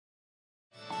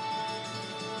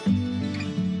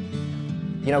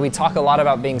You know, we talk a lot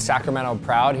about being Sacramento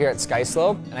proud here at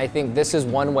SkySlope, and I think this is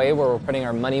one way where we're putting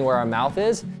our money where our mouth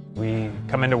is. We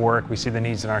come into work, we see the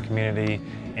needs in our community,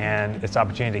 and it's an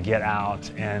opportunity to get out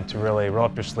and to really roll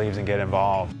up your sleeves and get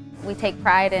involved. We take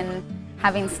pride in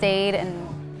having stayed and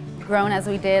grown as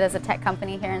we did as a tech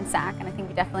company here in Sac, and I think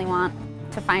we definitely want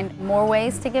to find more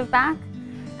ways to give back.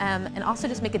 And also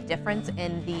just make a difference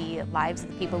in the lives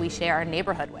of the people we share our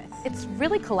neighborhood with. It's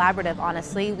really collaborative,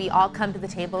 honestly. We all come to the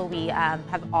table. We have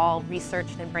all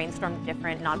researched and brainstormed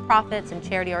different nonprofits and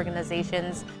charity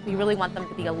organizations. We really want them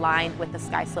to be aligned with the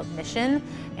SkySlope mission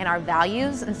and our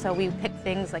values, and so we pick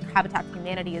things like Habitat for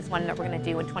Humanity is one that we're going to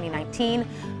do in 2019.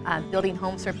 Building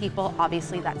homes for people,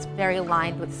 obviously that's very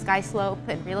aligned with SkySlope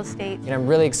and real estate. And I'm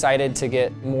really excited to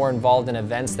get more involved in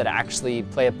events that actually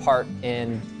play a part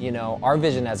in, our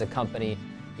vision as a company,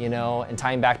 and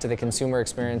tying back to the consumer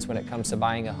experience when it comes to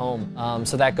buying a home.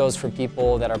 So that goes for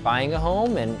people that are buying a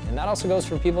home, and that also goes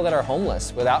for people that are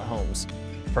homeless, without homes.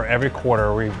 For every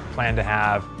quarter, we plan to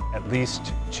have at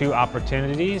least 2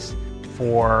 opportunities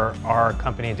for our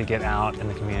company to get out in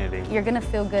the community. You're going to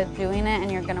feel good doing it,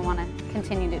 and you're going to want to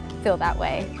continue to feel that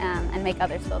way and make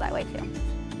others feel that way too.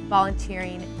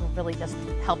 Volunteering really just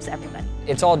helps everybody.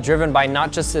 It's all driven by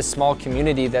not just this small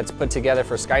community that's put together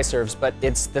for SkyServes, but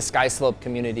it's the SkySlope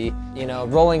community,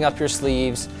 rolling up your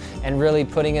sleeves and really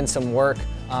putting in some work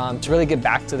to really give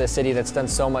back to the city that's done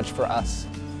so much for us.